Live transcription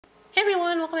Hey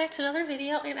everyone, welcome back to another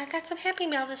video, and I got some happy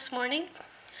mail this morning.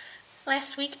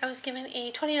 Last week I was given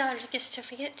a $20 gift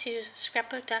certificate to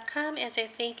scrapbook.com as a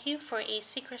thank you for a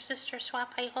Secret Sister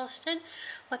swap I hosted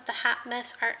with the Hot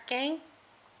Mess Art Gang.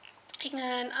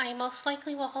 And I most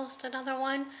likely will host another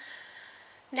one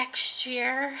next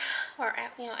year, or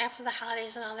after the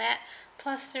holidays and all that.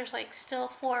 Plus there's like still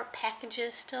 4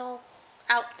 packages still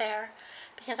out there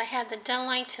because I had the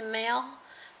deadline to mail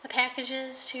the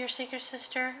packages to your Secret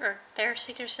Sister, or their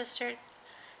Secret Sister,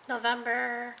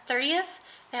 November 30th.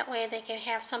 That way they can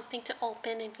have something to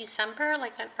open in December,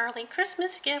 like an early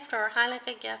Christmas gift or a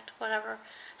Hanukkah gift, whatever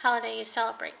holiday you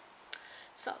celebrate.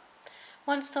 So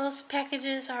once those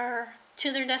packages are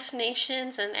to their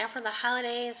destinations and after the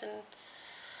holidays, and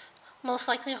most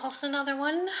likely host another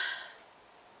one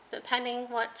depending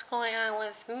what's going on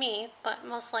with me, but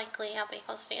most likely I'll be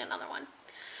hosting another one.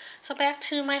 So back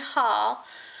to my haul.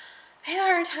 I had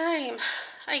a hard time.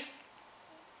 I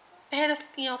had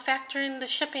to, factor in the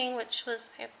shipping, which was,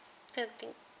 I didn't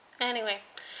think, anyway,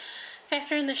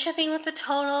 factor in the shipping with the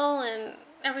total, and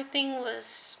everything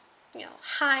was,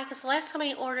 high, because the last time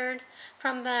I ordered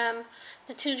from them,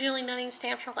 the 2 Julie Nutting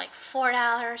stamps were like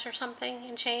 $4 or something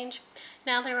and change.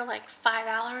 Now they were like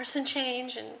 $5 and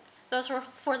change, and those were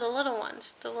for the little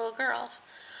ones, the little girls.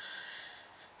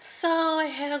 So I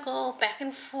had to go back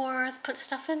and forth, put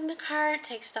stuff in the cart,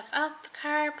 take stuff out the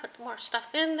cart, put more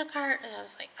stuff in the cart, and I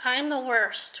was like, I'm the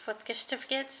worst with gift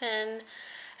certificates, and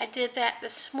I did that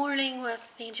this morning with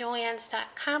the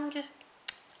Joann's.com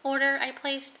order I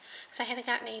placed, because I had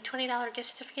gotten a $20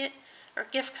 gift certificate, or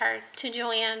gift card, to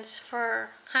Joann's for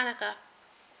Hanukkah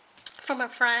from a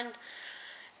friend,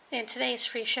 and today is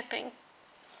free shipping.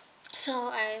 So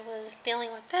I was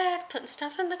dealing with that, putting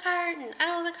stuff in the cart and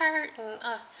out of the cart,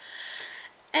 and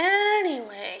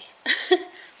anyway,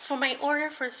 for my order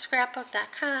for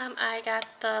scrapbook.com, I got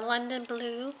the London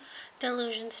Blue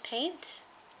Delusions paint,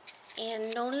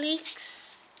 and no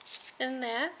leaks in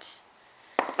that.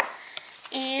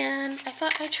 And I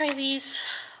thought I'd try these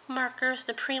markers,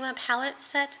 the Prima palette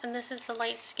set, and this is the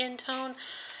light skin tone.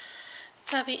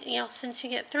 That'd be, since you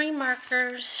get 3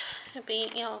 markers, it'd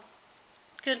be,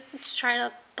 good to try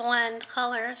to blend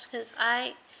colors, because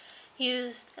I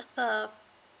used the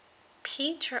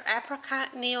peach or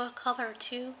apricot Neo color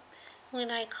too when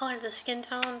I colored the skin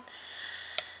tone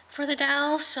for the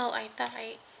dolls, so I thought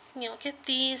I'd get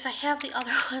these. I have the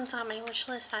other ones on my wish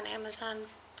list on Amazon.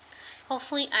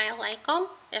 Hopefully I like them.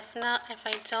 If not, if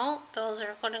I don't, those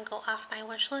are going to go off my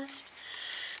wish list.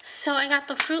 So I got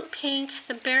the fruit pink,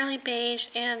 the barely beige,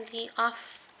 and the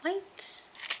off-white,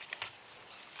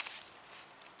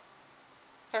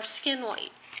 or skin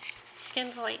white,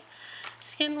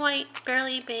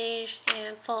 barely beige,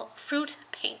 and full fruit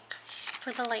pink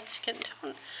for the light skin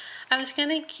tone. I was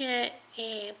gonna get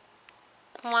a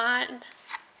blonde,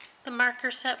 the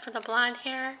marker set for the blonde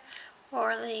hair,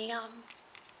 or the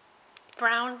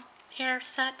brown hair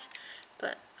set,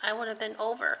 but I would have been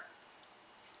over.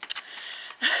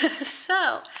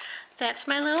 So that's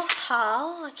my little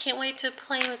haul. I can't wait to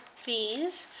play with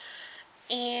these,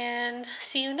 and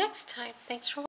see you next time. Thanks for watching.